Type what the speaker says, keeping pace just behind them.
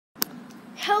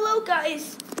Hello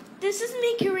guys, this is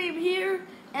me Kareem here,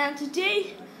 and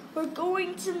today we're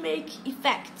going to make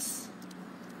effects.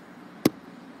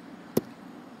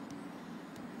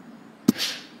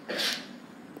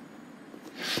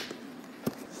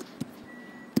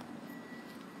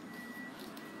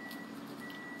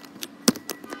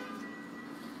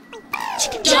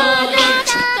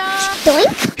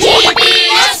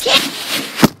 PBS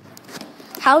Kids.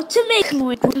 How to make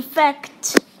fluid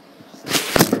effect.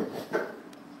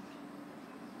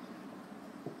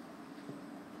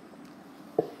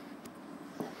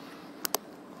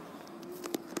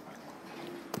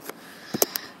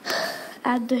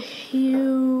 Add the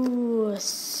hue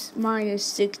minus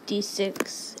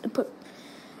 66 and put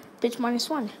pitch minus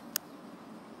 1.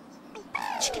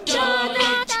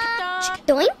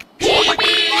 Doink.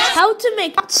 How to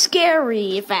make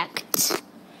scary effect.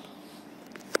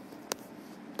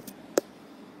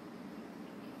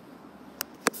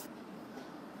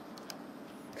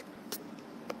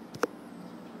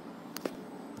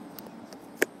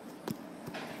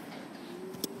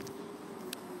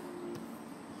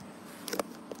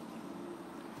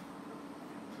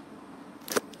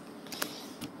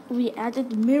 We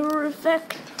added mirror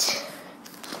effect.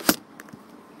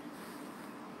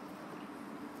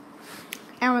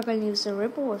 And we're going to use a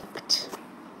ripple effect.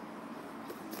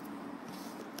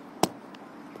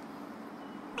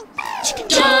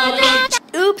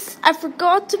 Oops, I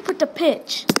forgot to put the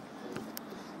pitch.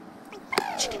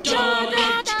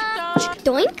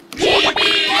 Doink.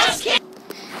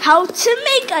 How to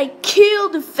make a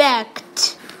killed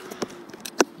effect.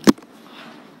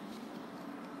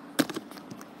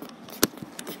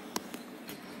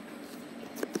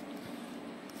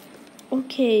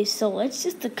 Okay, so let's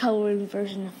use the color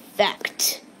inversion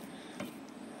effect.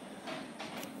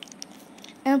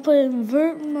 And put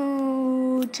invert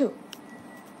mode 2.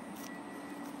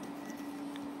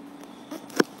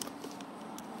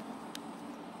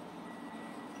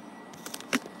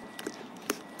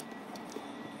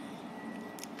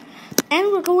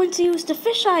 And we're going to use the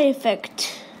fisheye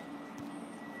effect.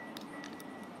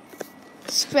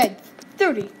 Spread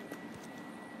 30.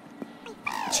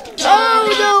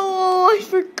 Oh no, I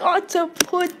forgot to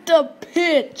put the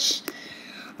pitch.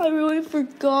 I really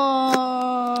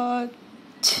forgot.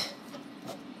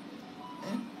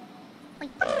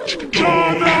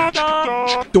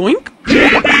 Doink.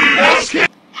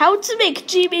 How to make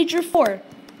G major 4.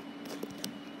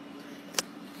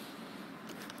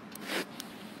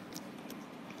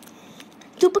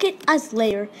 Duplicate as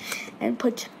layer and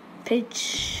put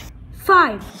pitch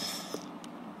 5.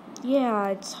 Yeah,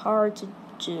 it's hard to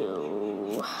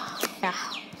do. Yeah,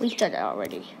 we've done it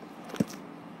already.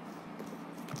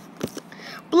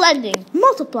 Blending,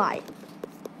 multiply.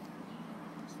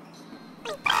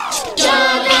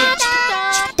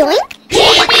 Doink.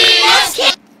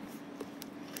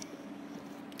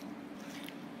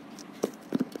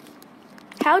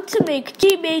 How to make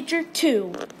G major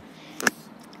 2.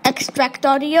 Extract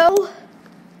audio.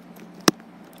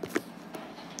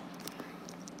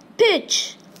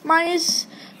 Pitch minus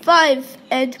 5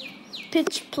 and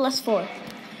pitch plus 4.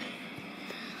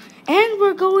 And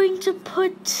we're going to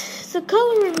put the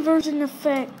color inversion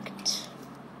effect.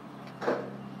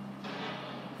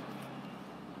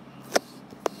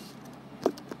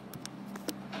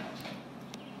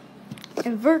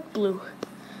 Invert blue.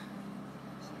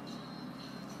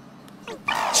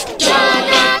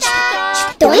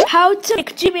 Doink. How to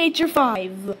make G major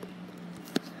 5.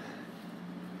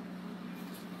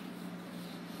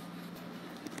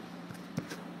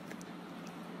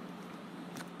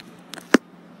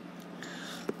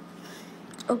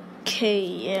 Okay,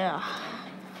 yeah.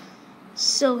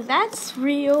 So that's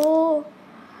real.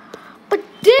 But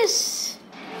this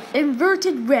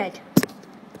inverted red.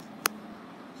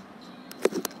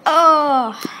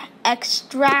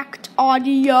 Extract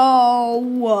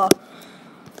audio.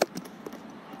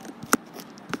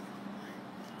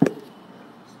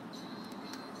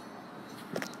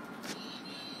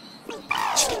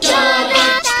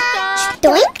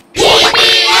 Doink.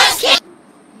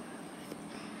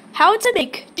 How to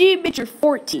make G major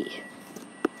 40.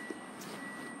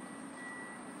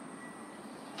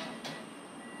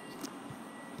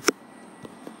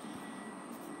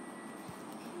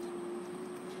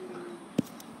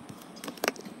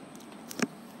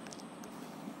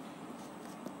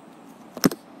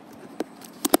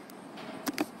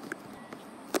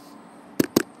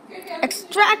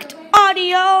 Extract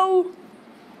audio.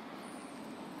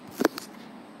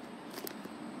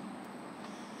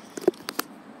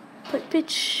 Put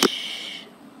pitch.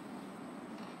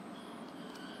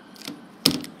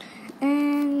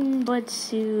 And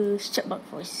let's use chipmunk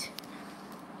voice.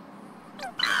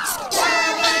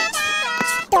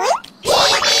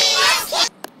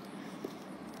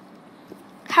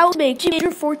 how to make G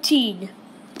major 14.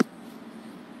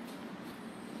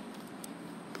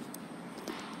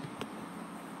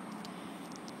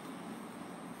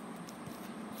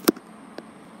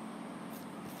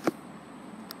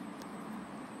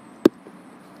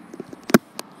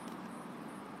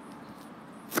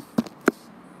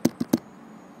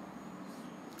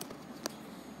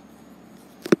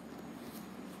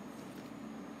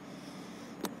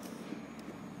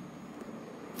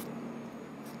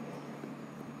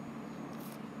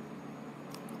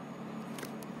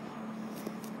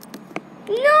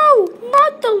 No,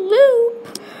 not the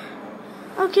loop.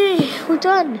 Okay, we're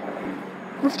done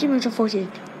with G major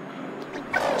 14.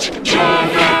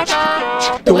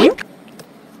 Doink.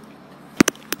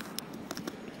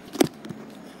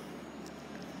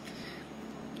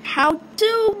 How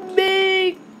to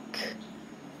make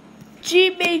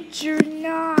G major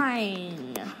 9.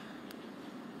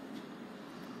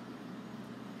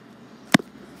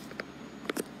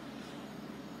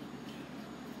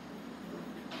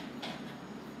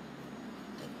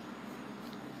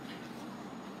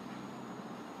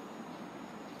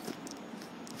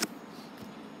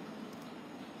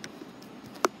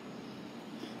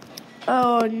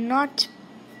 Oh, not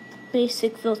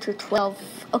basic filter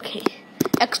 12. Okay.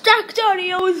 Extract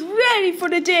audio is ready for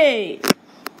the day.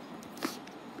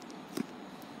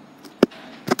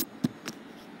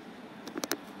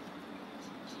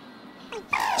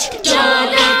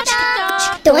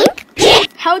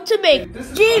 Doink. How to make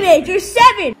G major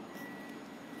 7.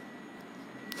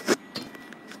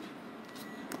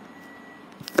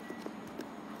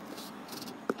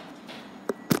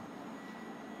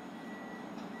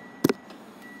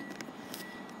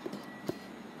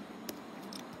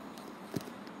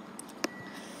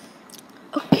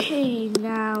 Okay,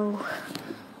 now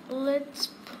let's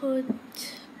put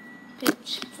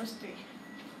pitch plus 3.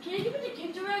 Can you give me the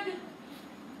Kinder Egg?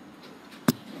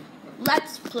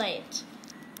 Let's play it.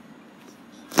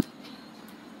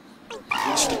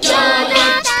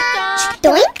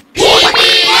 Doink.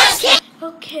 PBS Kids.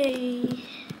 Okay.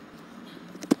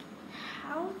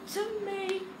 How to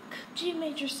make G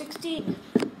major 16.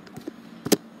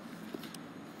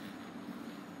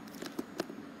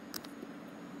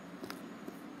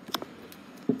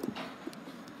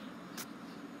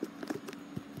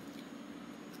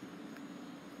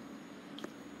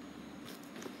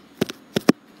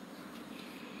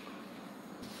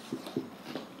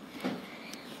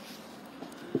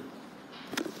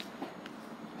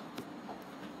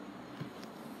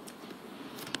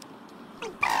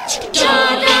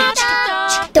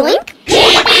 Doink.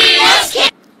 PBS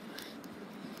Kids.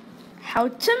 How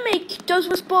to make does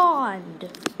respond.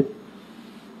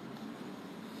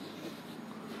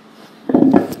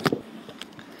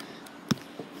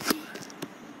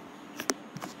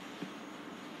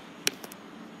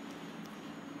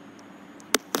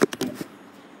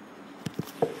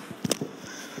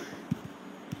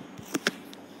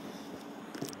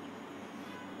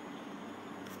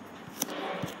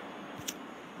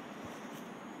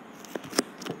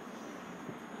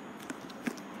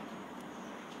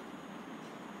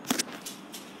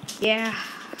 Yeah,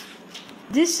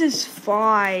 this is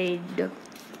fine.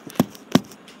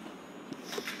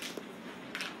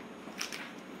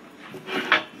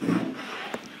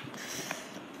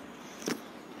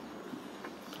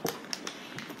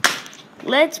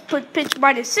 Let's put pitch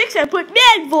minus 6 and put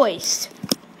man voice.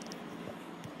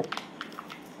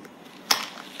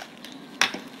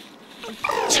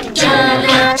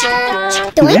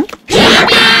 Doink.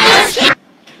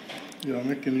 Yeah,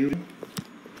 making you.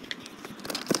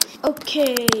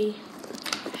 Okay,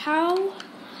 how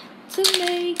to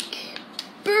make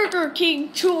Burger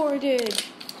King Jordan.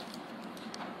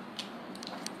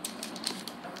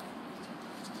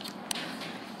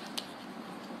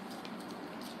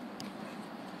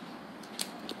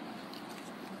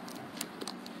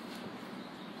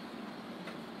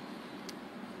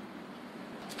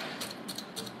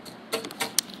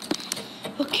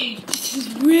 Okay, this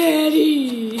is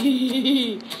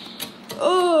ready.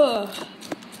 Ugh.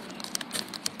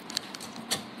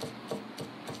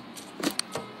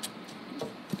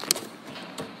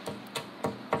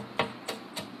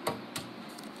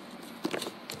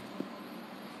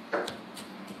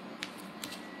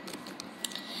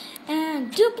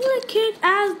 And duplicate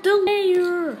as the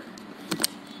layer.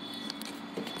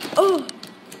 Oh.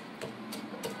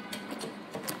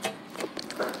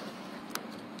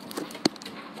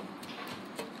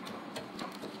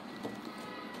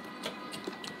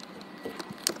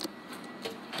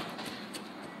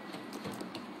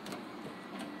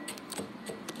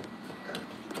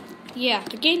 Yeah,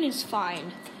 the gain is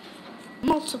fine.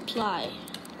 Multiply.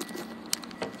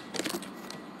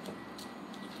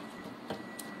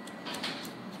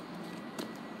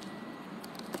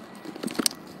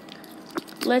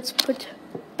 Let's put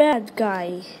bad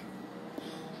guy.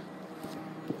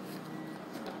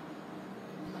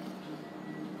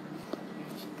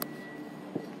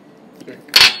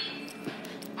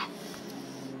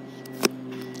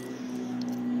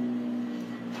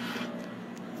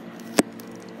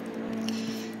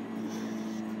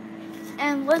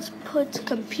 And let's put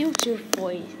computer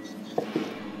voice.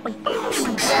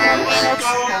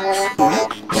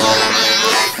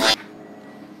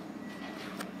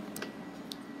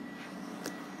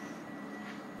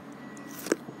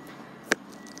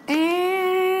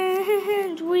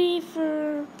 And we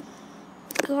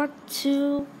forgot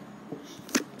to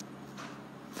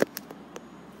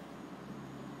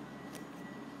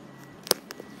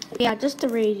yeah, just the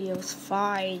radio's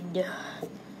fine.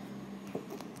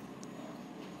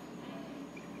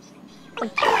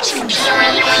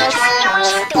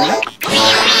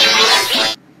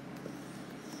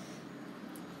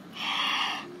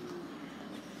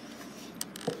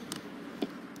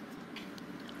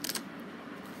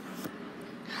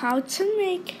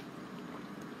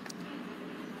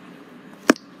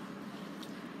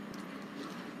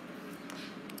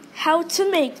 How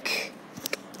to make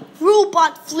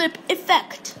robot flip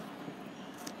effect.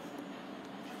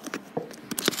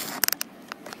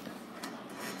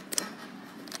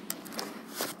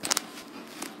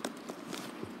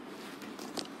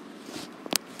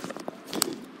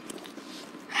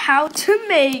 How to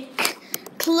make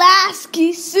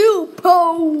Klasky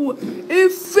Supo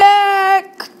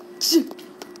effect.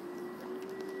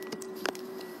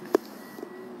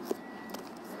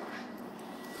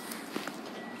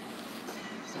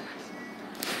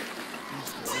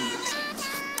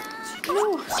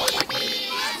 No.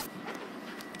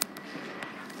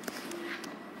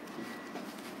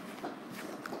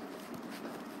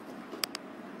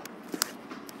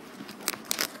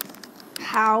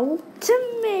 How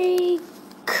to make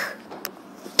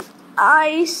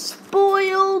I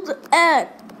spoiled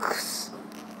X.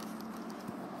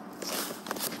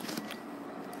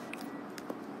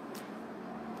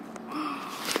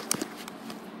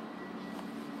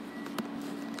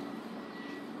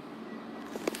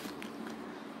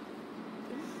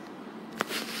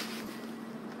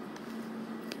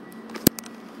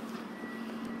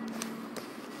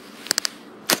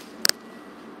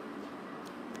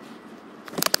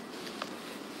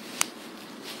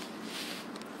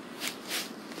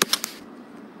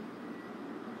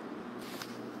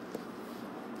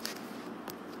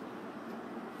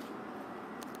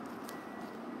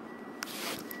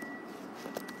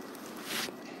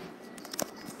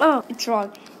 Oh, it's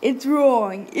wrong. It's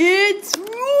wrong. It's wrong.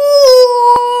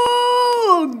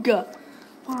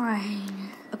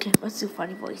 Fine. Okay, let's do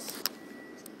funny voice.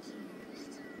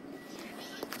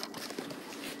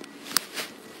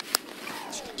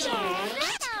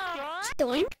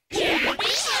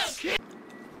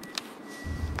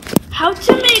 How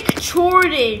to make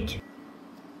shortage.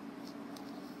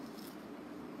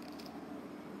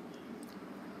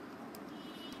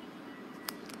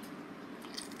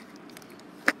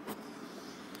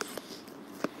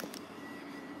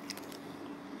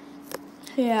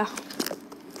 Yeah.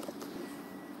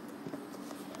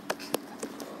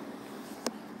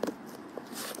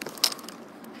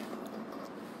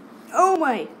 Oh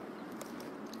my.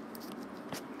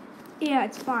 Yeah,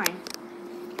 it's fine.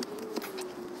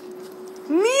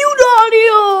 Mute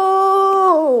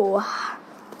audio.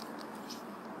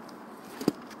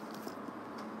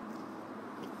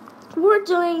 We're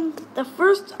doing the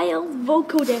first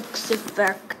vocodex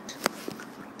effect.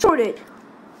 Shorted.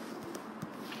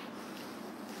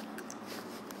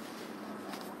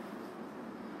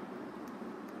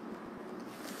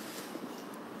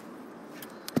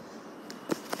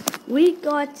 We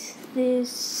got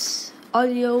this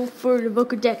audio for the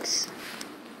vocodex.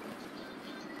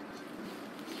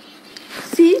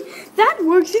 See, that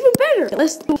works even better.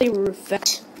 Let's do a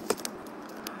effect.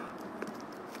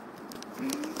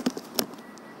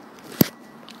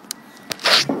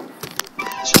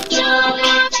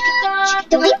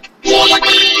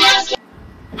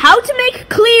 How to make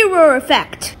clearer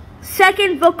effect.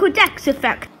 Second vocodex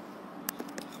effect.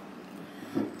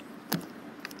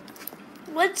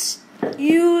 Let's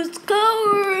use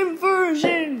color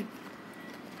inversion.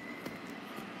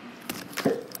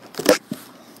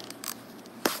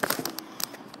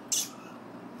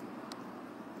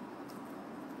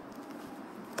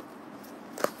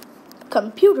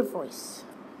 Computer voice.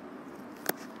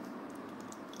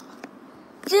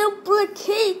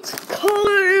 Duplicate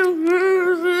color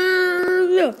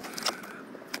inversion.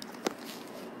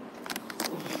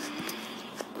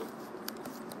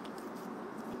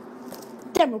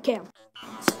 Demo cam.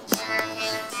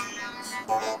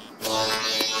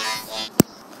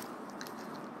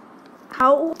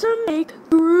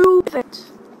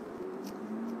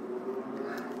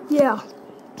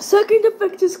 second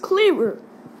effect is clearer.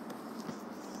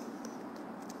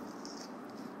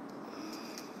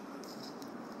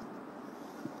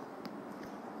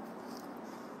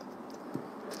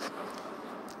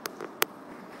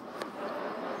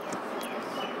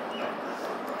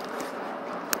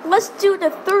 Let's do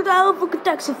the third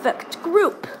Kids effect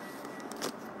group.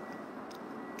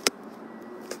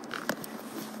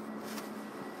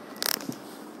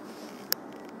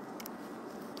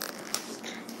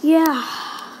 Yeah.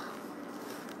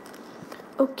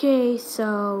 Okay,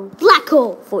 so black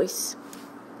hole voice.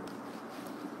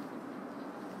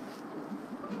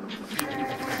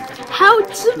 How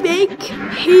to make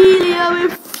helium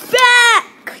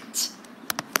effect.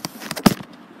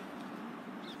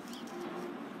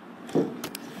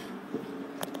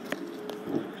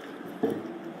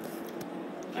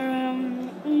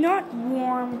 Not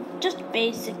warm, just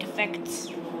basic effects.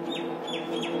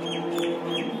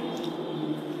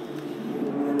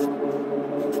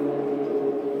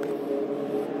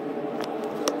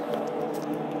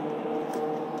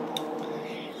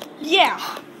 Yeah,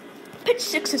 pitch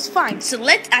 6 is fine, so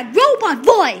let's add robot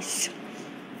voice.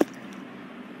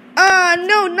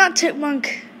 No, not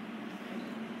chipmunk.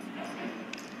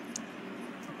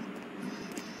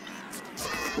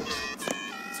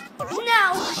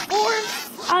 Now,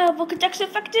 for Kids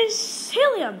effect is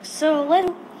helium, so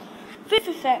let's fifth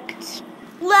effect.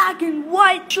 Black and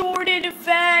white Jordan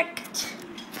effect.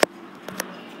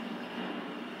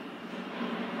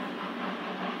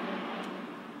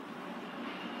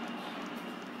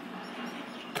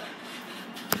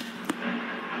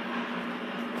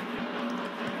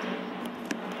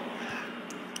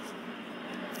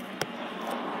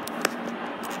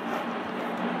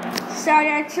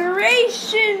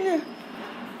 Saturation.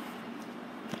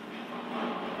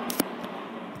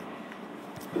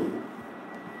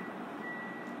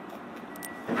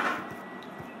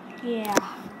 Yeah.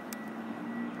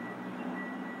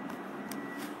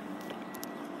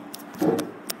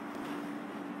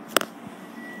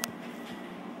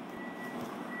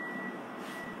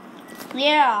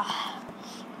 Yeah.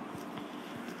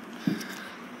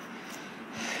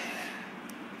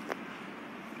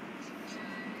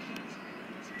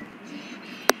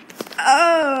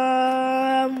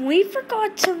 We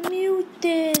forgot to mute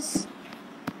this.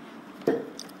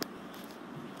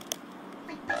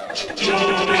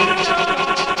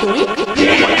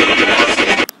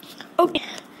 Okay,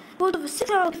 well, the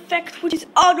sound effect, which is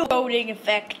auto-loading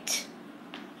effect.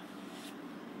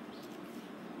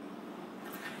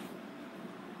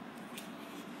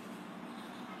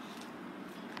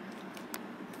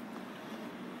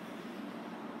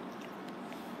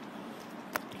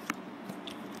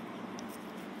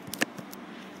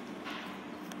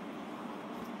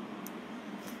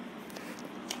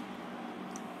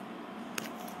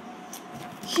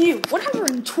 Here,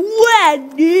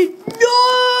 129.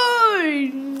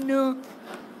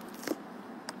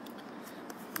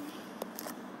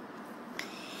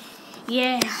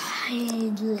 Yeah,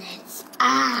 and let's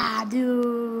do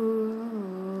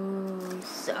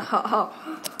so.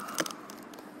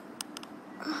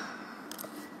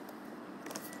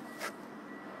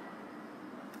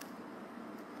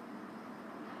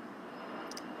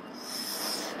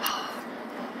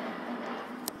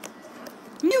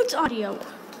 Mute audio.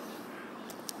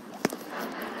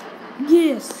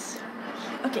 Yes.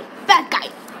 Okay, bad guy.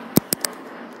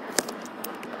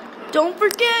 Don't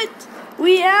forget,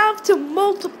 we have to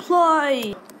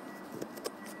multiply.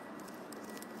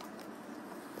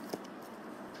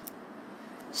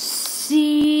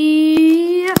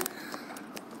 See?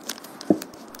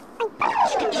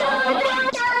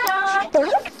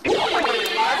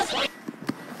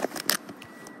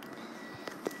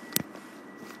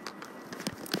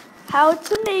 How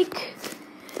to make,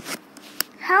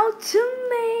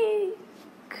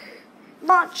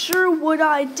 not sure what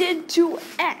I did to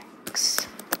X.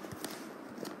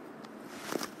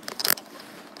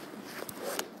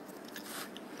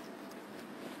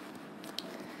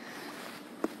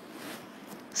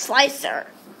 Slicer.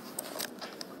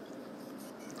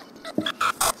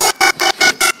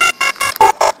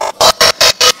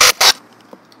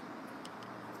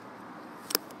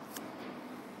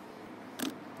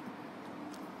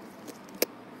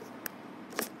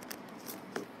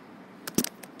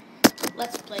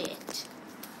 Let's play it.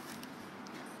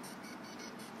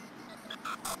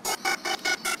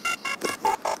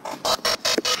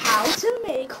 How to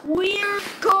make weird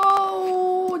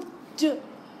code.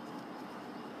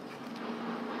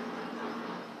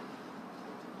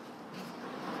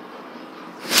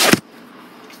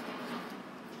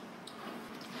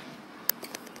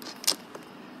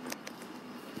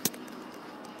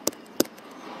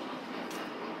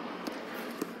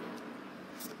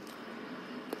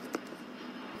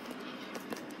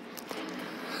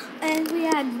 And we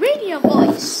had radio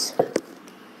voice.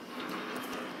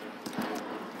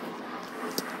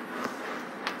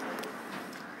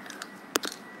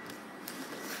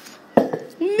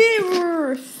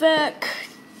 Mirror effect.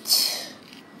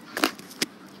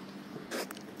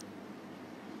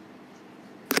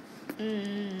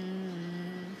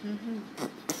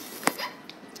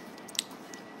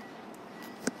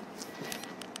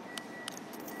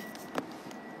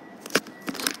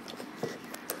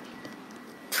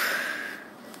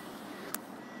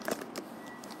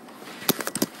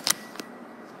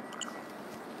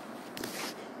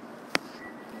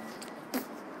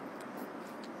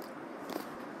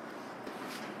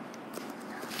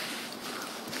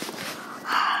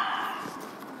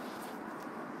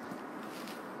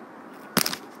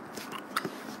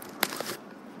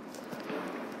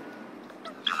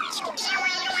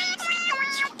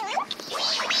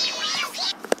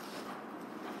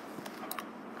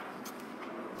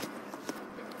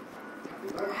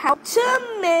 How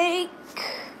to make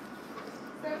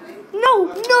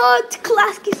not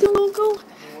classic logo,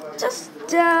 just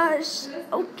dash.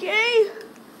 Okay.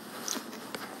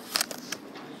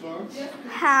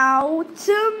 How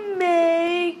to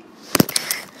make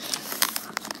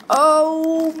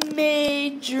O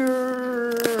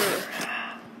major.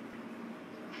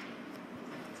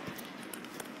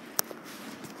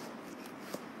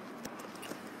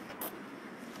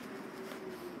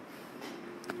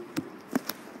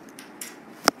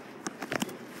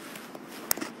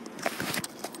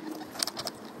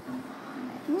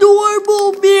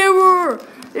 Normal mirror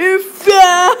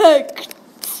effect.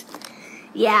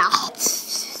 Yeah,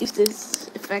 use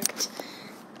this effect.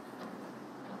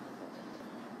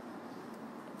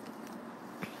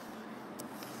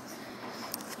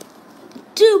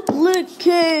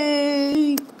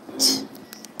 Duplicate.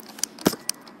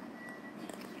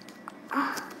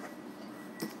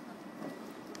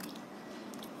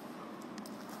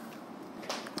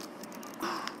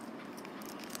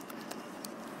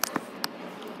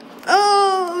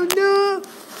 Oh no!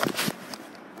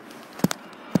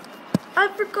 I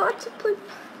forgot to put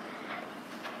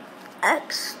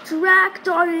extract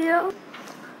audio.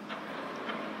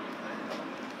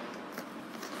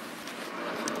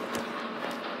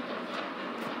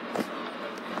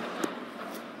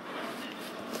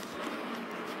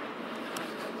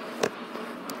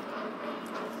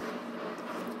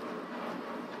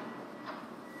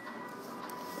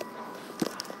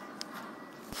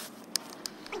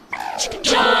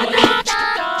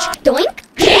 Doink.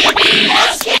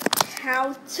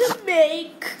 How to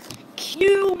make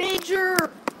Q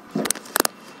major.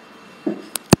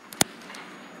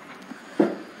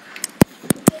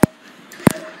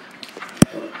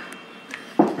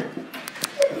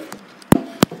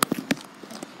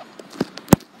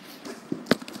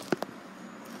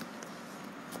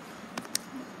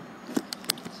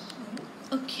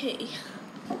 Okay.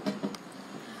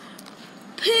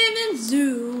 Pin and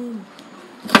zoom.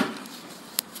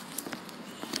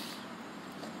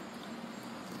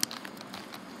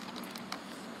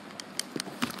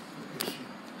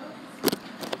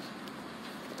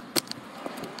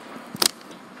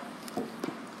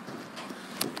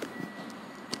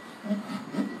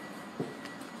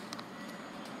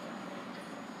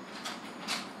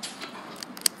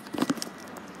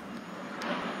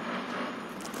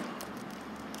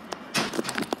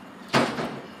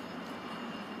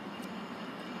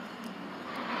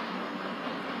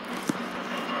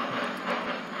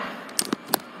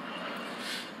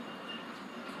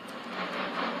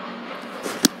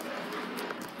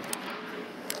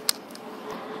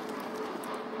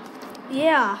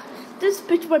 Yeah, this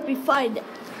bitch might be fine.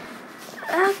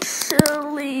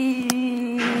 Actually,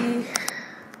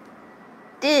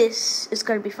 this is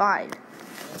gonna be fine.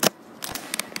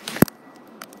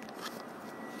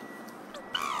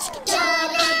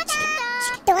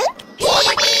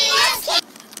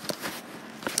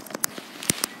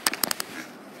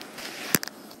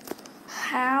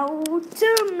 How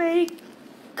to make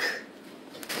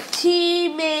T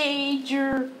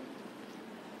major.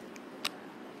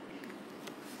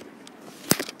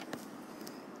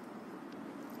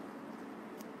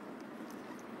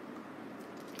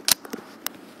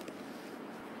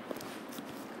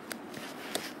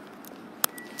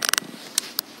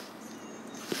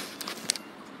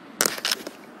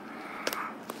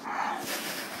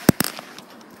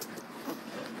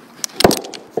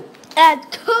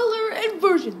 Add color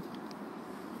inversion.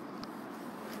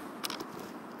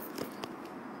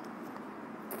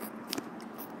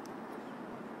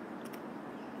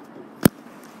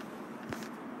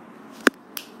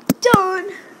 Done.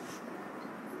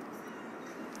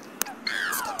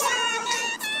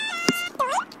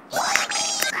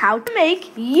 How to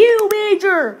make U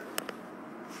major.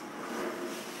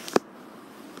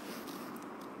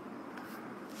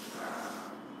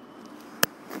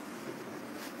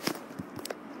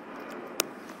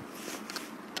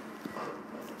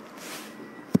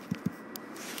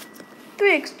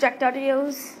 Three extract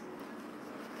audios.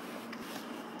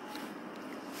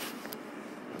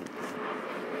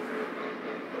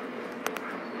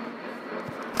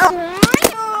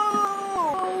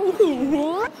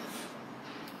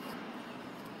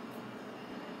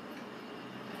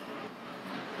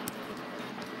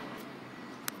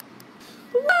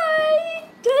 Why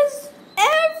does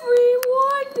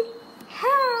everyone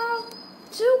have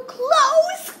to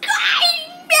close Kind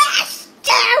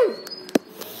Master?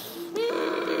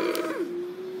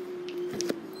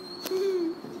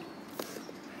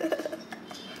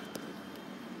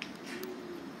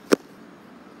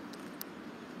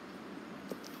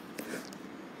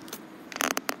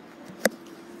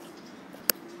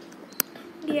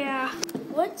 Yeah,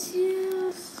 let's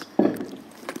use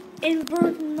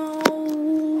invert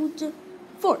mode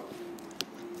 4.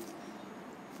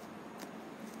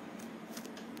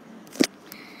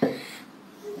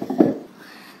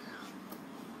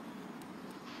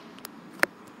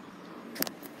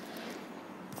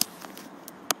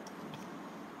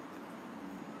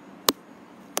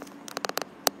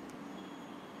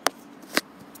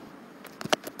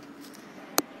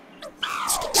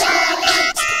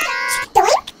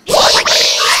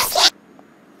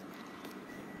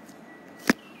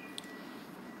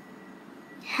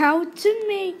 How to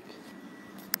make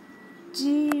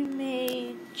D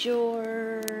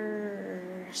major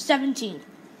 17.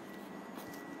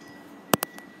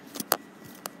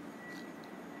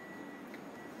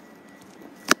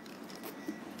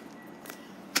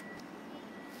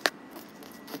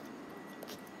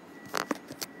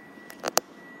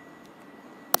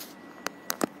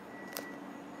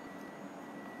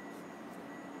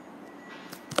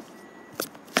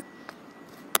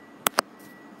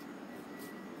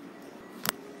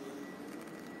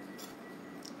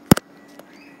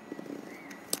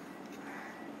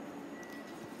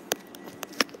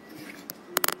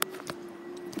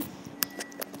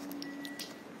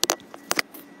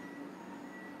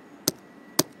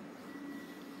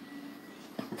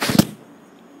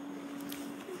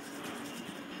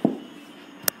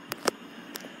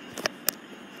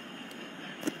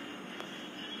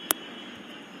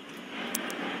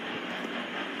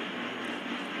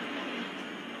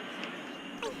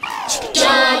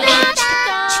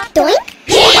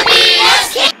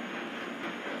 PBS Kids.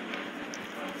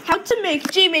 How to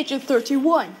make G major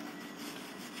 31.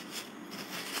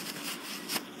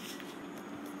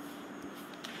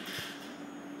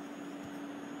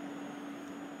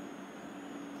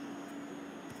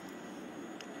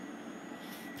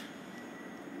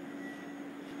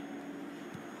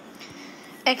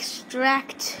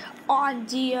 Extract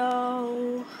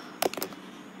audio.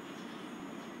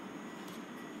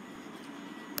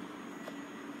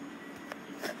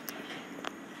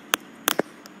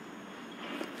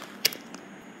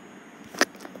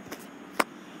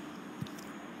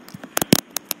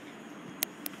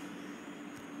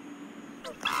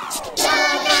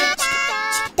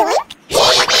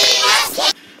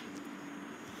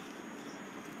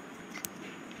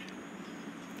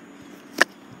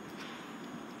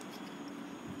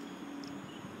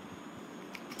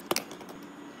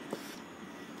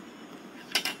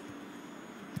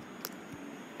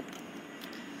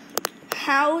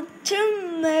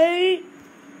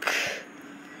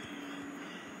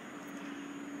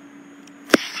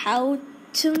 How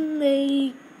to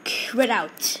make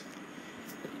readout.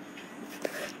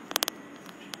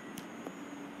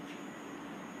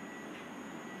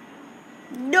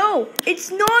 No,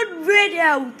 it's not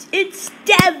readout. It's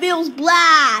Devil's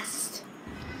Blast.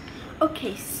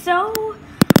 Okay, so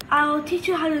I'll teach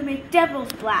you how to make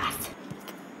Devil's Blast.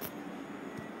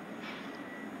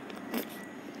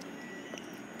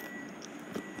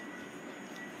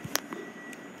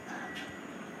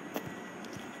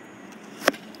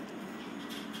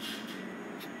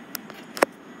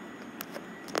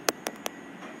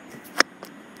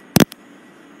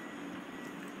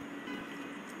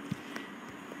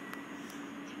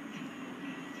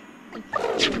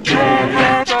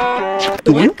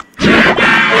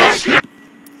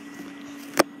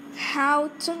 How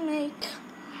to make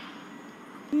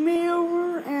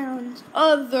mirror and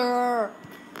other.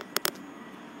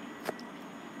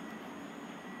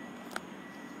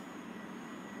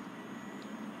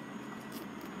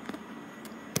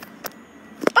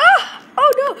 Ah!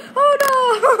 Oh no!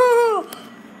 Oh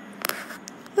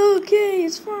no! Okay,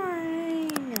 it's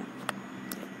fine.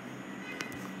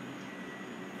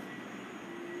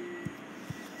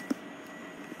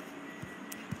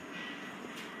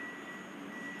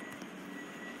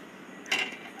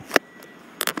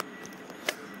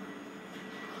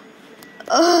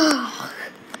 Ugh.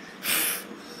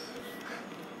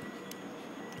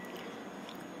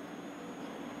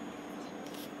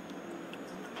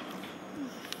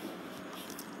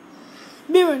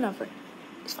 Mirror number.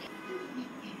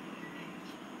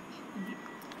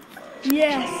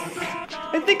 Yes,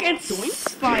 I think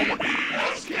it's fine.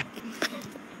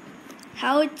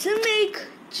 How to make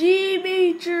G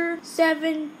major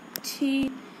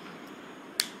 17.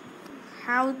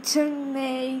 How to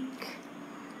make.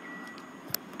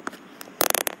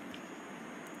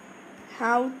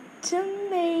 How to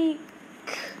make.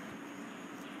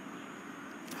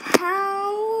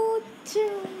 How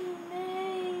to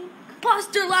make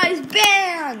posterized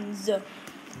bands.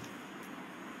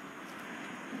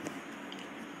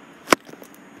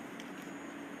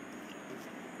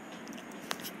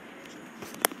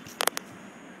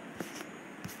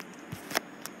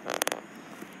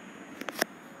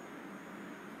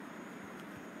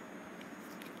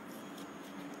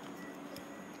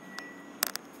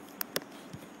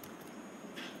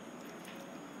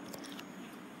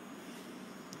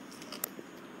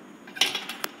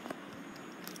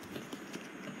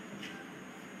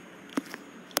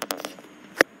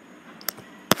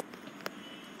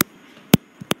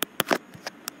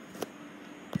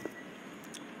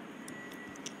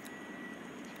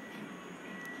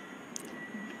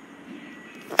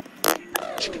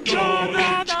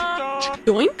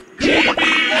 Doink.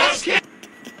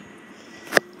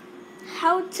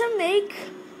 How to make.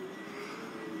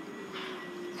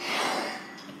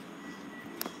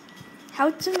 How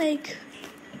to make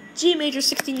G major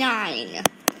 69.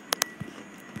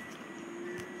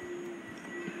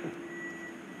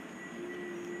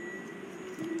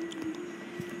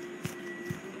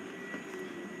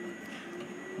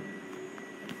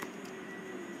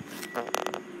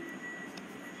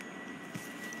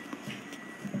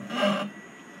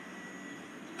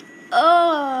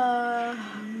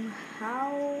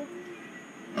 How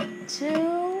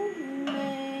to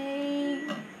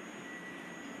make.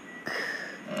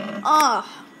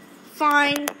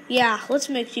 Fine. Yeah, let's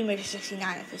make G major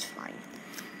 69 if it's fine.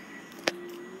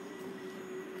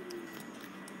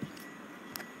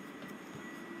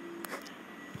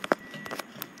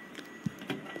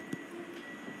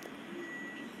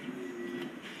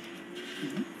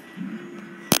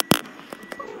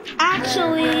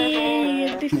 Actually,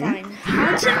 it'd be fine.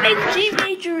 How to make G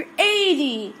major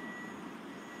 80?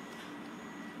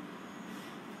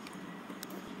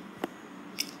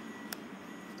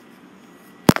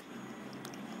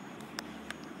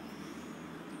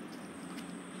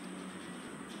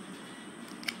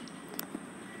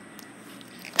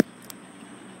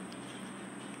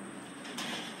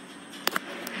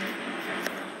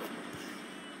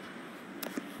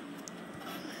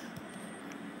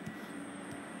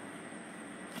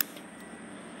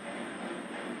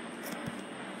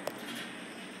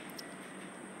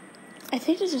 I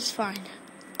think this is fine.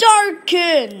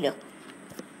 Darken!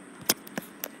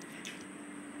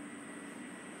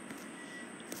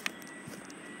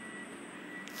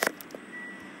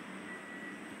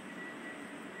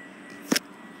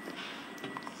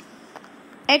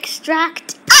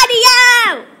 Extract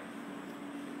audio!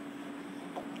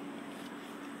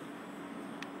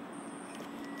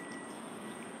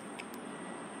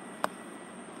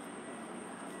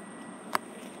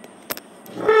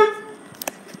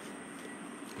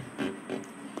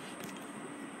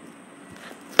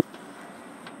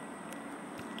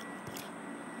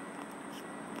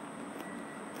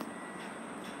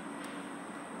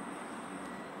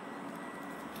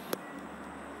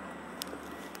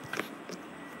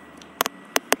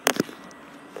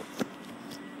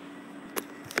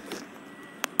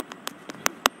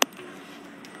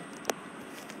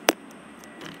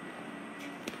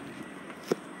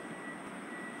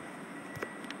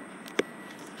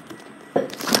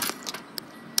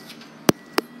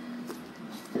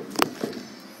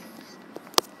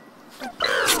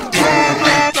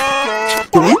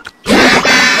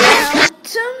 How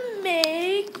to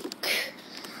make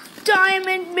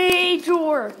diamond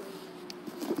major.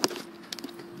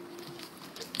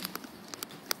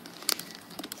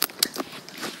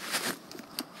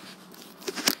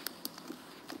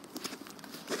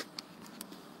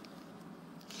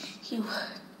 Phew,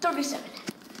 37.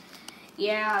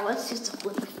 Yeah, let's use the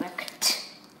flip effect.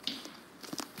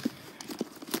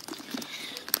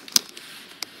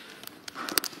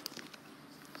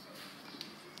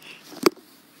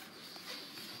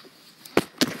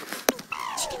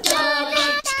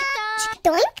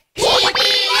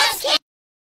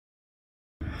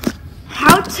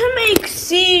 How to make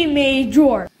C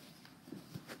major.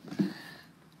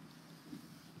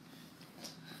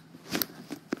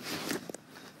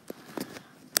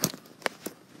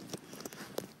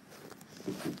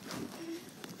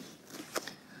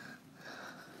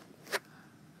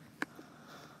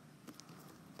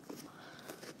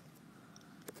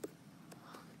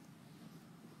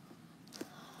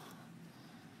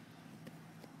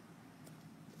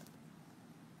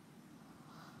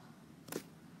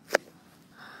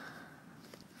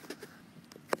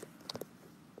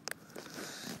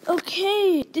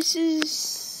 this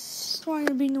is trying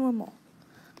to be normal.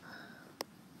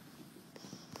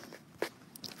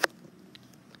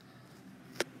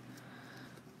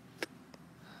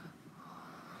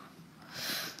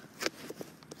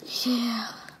 Yeah.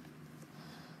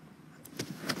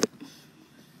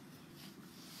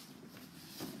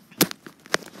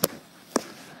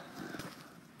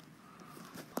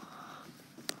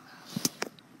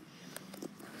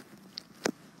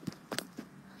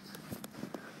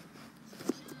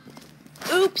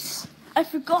 Oops, I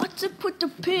forgot to put the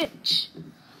pitch.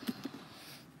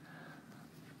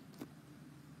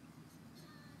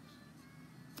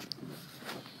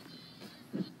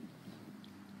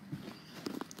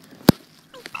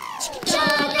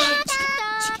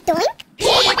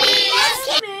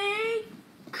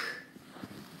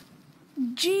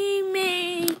 G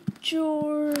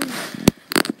major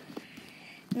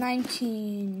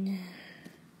 19.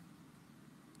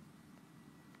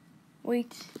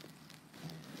 Wait.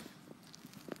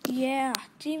 Yeah,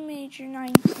 G major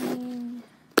 19.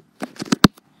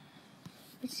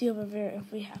 Let's see over there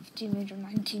if we have G major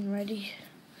 19 ready.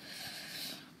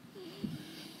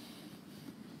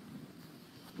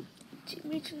 G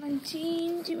major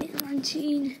 19, G major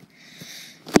 19.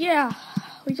 Yeah,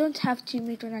 we don't have G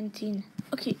major 19.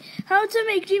 Okay, how to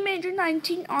make G major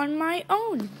 19 on my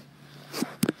own?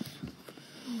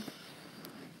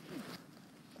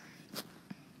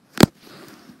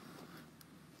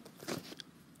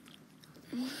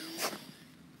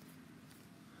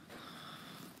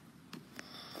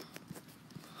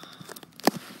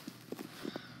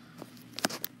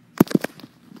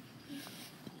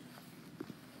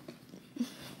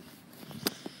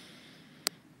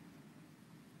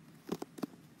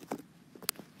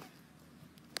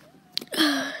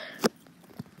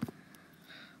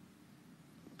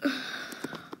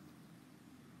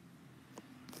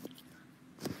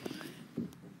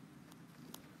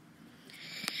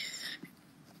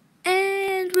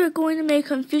 We're going to make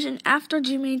confusion after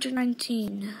G major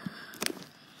 19.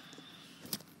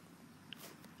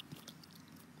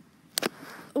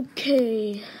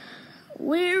 Okay,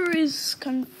 where is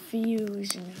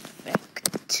confusion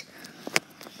effect?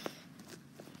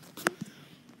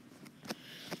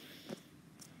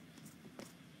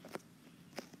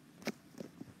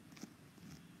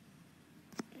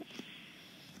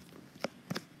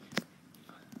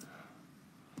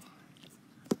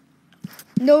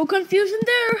 No confusion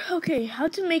there? Okay, how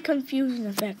to make confusion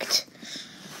effect?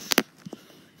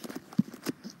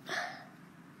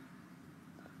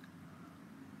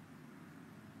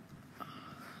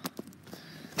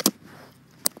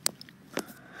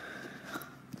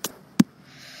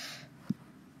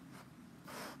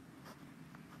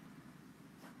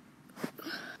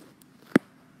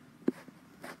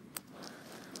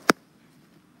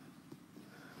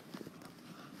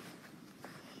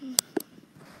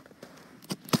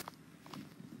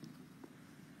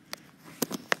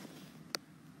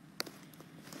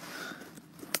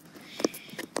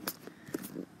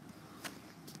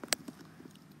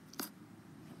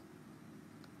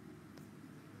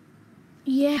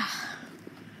 Yeah.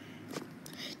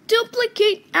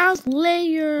 Duplicate as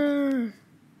layer.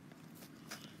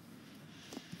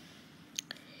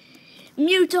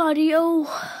 Mute audio.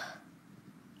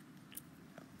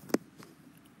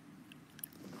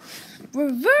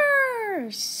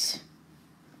 Reverse.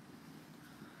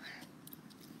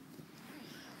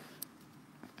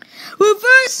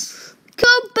 Reverse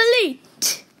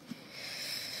complete.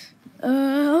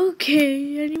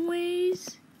 Okay,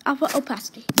 anyways. Alpha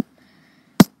opacity.